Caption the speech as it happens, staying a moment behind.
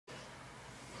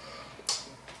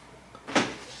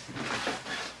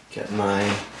Got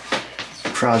my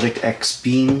Project X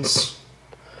beans.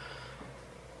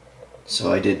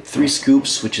 So I did 3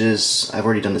 scoops, which is, I've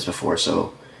already done this before,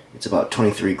 so it's about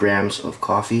 23 grams of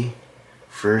coffee.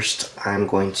 First, I'm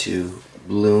going to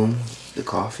bloom the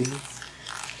coffee.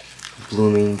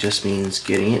 Blooming just means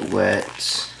getting it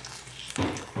wet.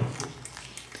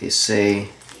 They say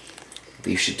that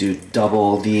you should do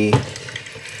double the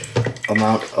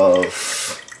amount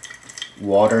of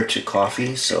water to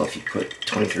coffee. So if you put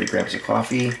 23 grams of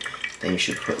coffee, then you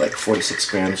should put like 46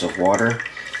 grams of water.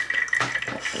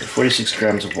 46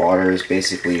 grams of water is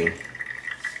basically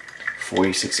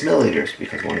 46 milliliters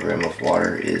because 1 gram of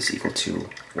water is equal to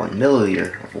 1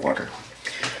 milliliter of water.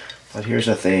 But here's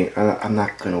the thing, I'm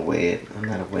not going to weigh it. I'm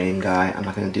not a weighing guy. I'm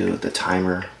not going to do the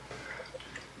timer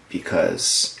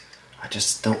because I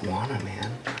just don't want to,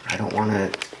 man. I don't want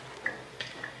to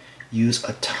use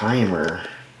a timer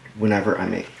whenever I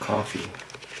make coffee.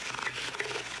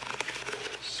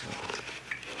 So,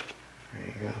 there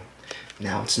you go.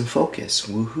 Now it's in focus.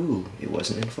 Woohoo! It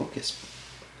wasn't in focus.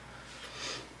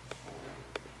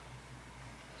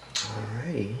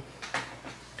 Alrighty.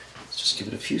 Let's just give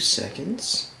it a few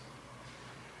seconds.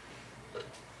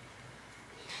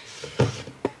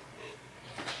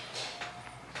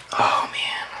 Oh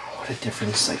man, what a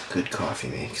difference like good coffee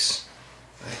makes.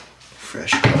 Like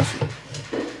fresh coffee.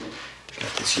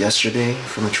 Got this yesterday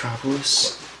from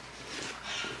Metropolis.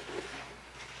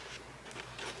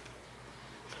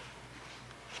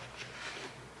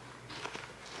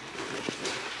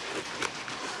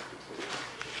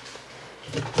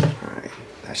 Alright,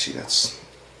 actually that's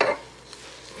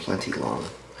plenty long.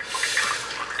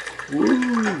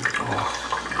 Woo! Oh.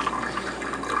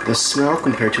 The smell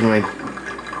compared to when I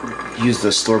use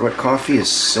the store-bought coffee is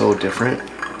so different.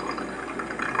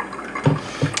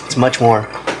 It's much more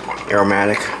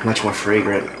aromatic, much more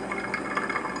fragrant.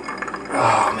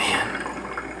 Oh man,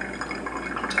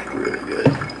 it's like really good.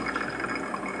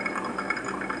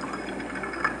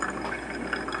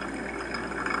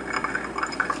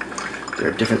 There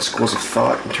are different schools of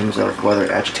thought in terms of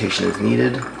whether agitation is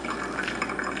needed.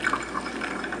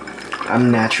 I'm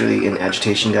naturally an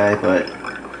agitation guy, but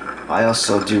I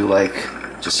also do like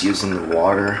just using the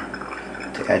water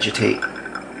to agitate.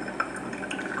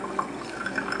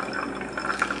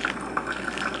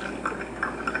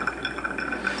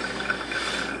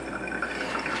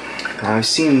 Now, I've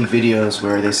seen videos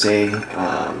where they say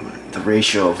the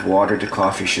ratio of water to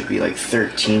coffee should be like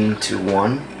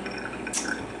 13:1.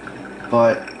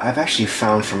 But I've actually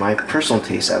found for my personal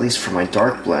taste, at least for my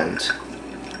dark blend,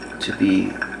 to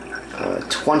be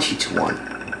 20:1.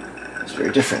 It's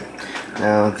very different.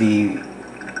 Now the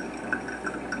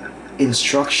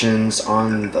instructions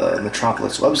on the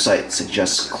Metropolis website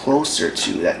suggests closer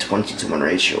to that 20:1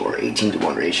 ratio or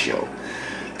 18:1 ratio.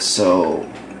 So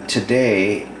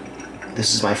today,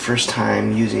 this is my first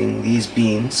time using these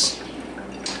beans.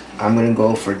 I'm gonna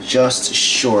go for just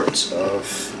short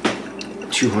of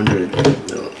 200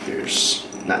 milliliters,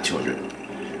 not 200,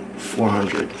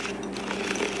 400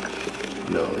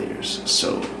 milliliters.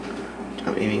 So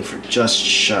I'm aiming for just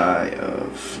shy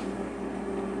of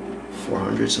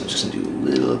 400, so I'm just gonna do a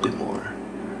little bit more.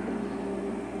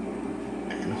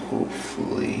 And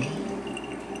hopefully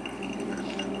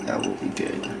that will be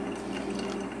good.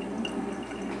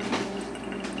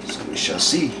 So we shall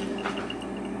see.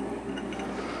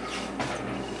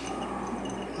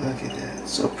 Look at that,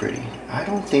 so pretty. I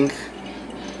don't think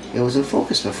it was in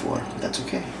focus before, but that's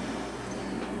okay.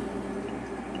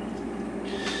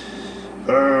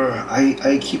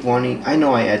 I keep wanting, I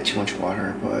know I add too much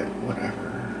water, but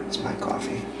whatever, it's my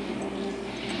coffee.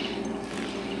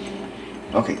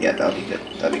 Okay, yeah, that'll be good,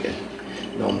 that'll be good.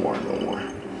 No more, no more.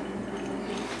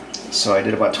 So I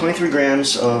did about 23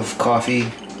 grams of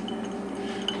coffee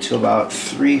to about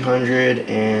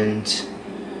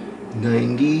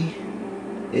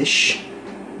 390-ish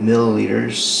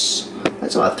milliliters.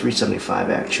 That's about 375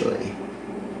 actually.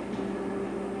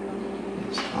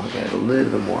 So I'll get a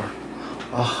little bit more.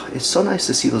 Oh, it's so nice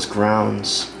to see those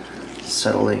grounds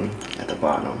settling at the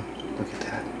bottom. Look at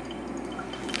that.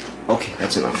 Okay,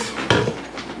 that's enough.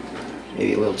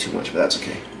 Maybe a little too much, but that's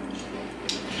okay.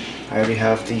 I already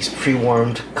have these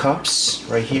pre-warmed cups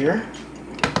right here.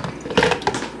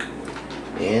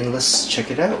 And let's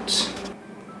check it out.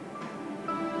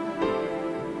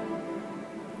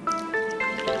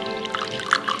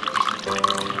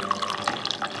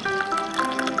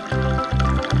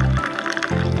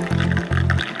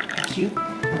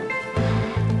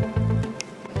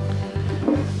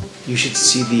 You should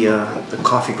see the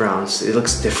coffee grounds. It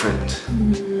looks different.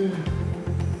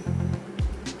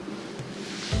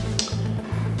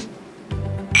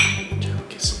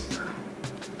 Get some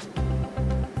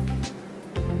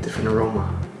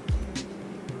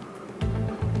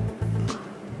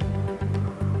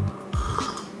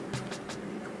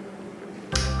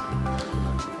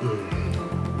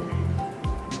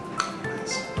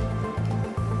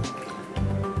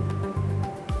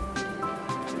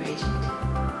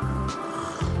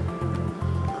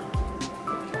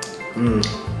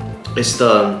It's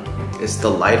the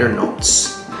lighter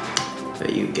notes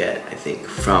that you get, I think,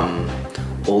 from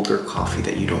older coffee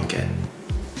that you don't get.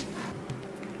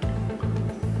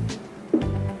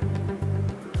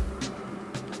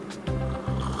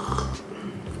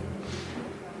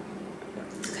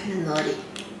 It's kind of naughty.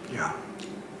 Yeah.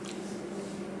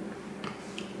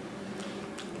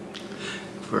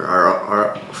 For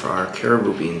our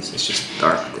caribou beans, it's just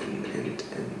dark and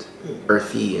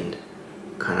earthy and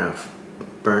kind of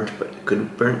burnt, but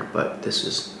good burnt. But this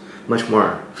is much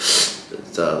more,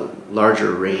 it's a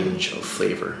larger range of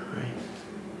flavor, right?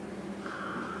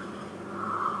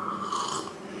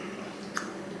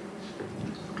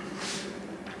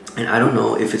 And I don't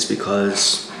know if it's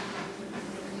because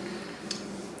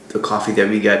the coffee that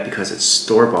we get, because it's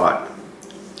store-bought,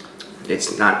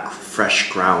 it's not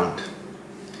fresh ground,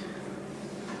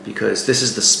 because this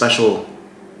is the special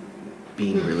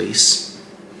bean release.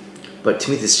 But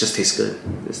to me, this just tastes good.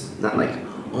 It's not like,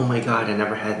 oh my god, I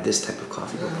never had this type of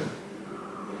coffee before.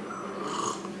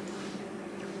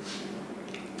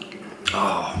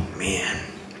 Oh man.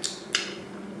 It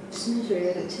smells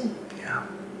really good too. Yeah.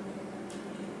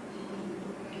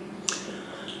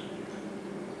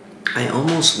 I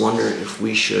almost wonder if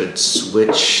we should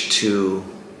switch to,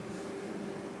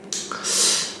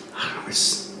 I don't know,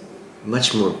 it's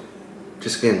much more,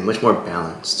 just again, much more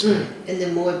balanced. Right? And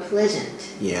then more pleasant.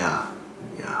 Yeah,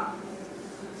 yeah.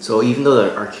 So even though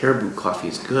our caribou coffee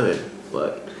is good,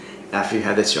 but after you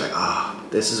have this, you're like, ah,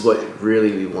 this is what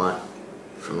really we want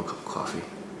from a cup of coffee.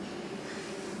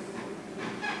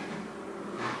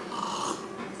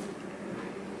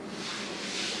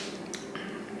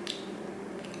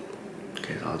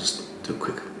 Okay, I'll just do a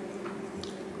quick.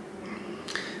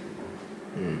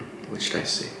 What should I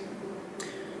say?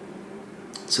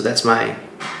 So that's my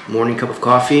morning cup of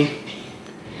coffee.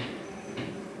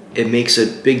 It makes a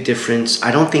big difference.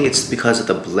 I don't think it's because of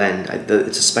the blend.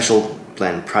 It's a special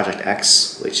blend, Project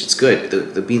X, which it's good.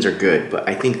 The beans are good, but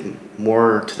I think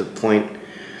more to the point,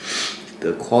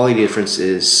 the quality difference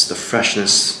is the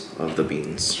freshness of the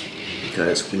beans.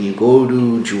 Because when you go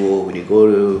to Jewel, when you go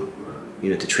to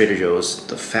to Trader Joe's,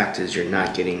 the fact is you're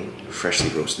not getting freshly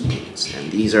roasted beans.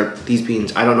 And these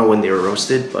beans, I don't know when they were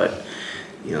roasted, but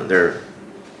they're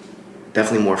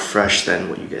definitely more fresh than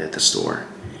what you get at the store.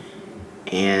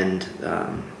 And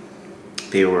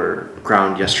they were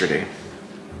ground yesterday.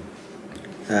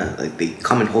 Like they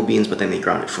come in whole beans, but then they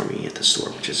ground it for me at the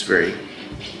store, which is very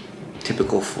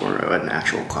typical for an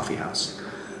actual coffee house.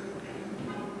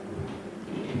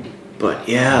 But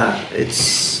yeah,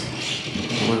 it's,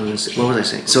 what was I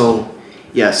saying? So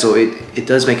yeah, so it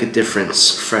does make a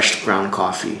difference. Fresh ground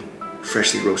coffee,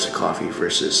 freshly roasted coffee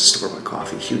versus store-bought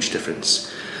coffee, huge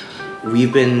difference.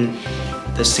 We've been,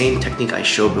 the same technique I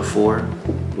showed before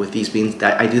with these beans,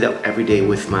 that I do that every day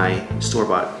with my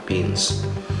store-bought beans.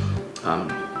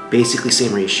 Basically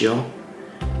same ratio,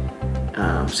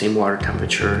 same water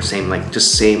temperature,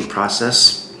 same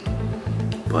process,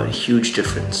 but huge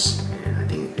difference. And I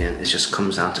think it just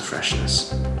comes down to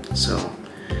freshness. So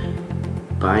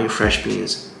buying fresh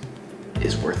beans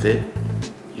is worth it.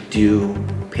 You do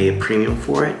pay a premium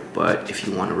for it, but if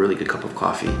you want a really good cup of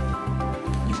coffee,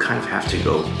 you kind of have to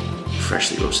go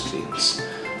freshly roasted beans.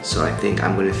 So I think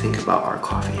I'm going to think about our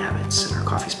coffee habits and our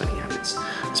coffee spending habits,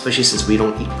 especially since we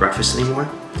don't eat breakfast anymore.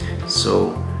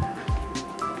 So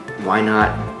why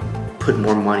not put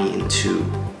more money into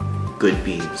good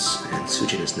beans? And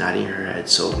Sujin is nodding her head,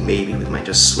 so maybe we might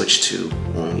just switch to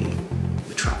only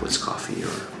Metropolis coffee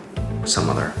or some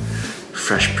other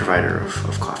fresh provider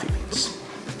of coffee beans.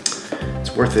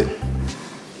 It's worth it.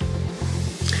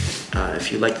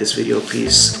 If you like this video,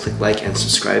 please click like and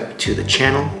subscribe to the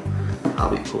channel. I'll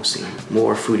be posting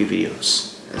more foodie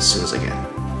videos as soon as I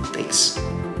can. Thanks.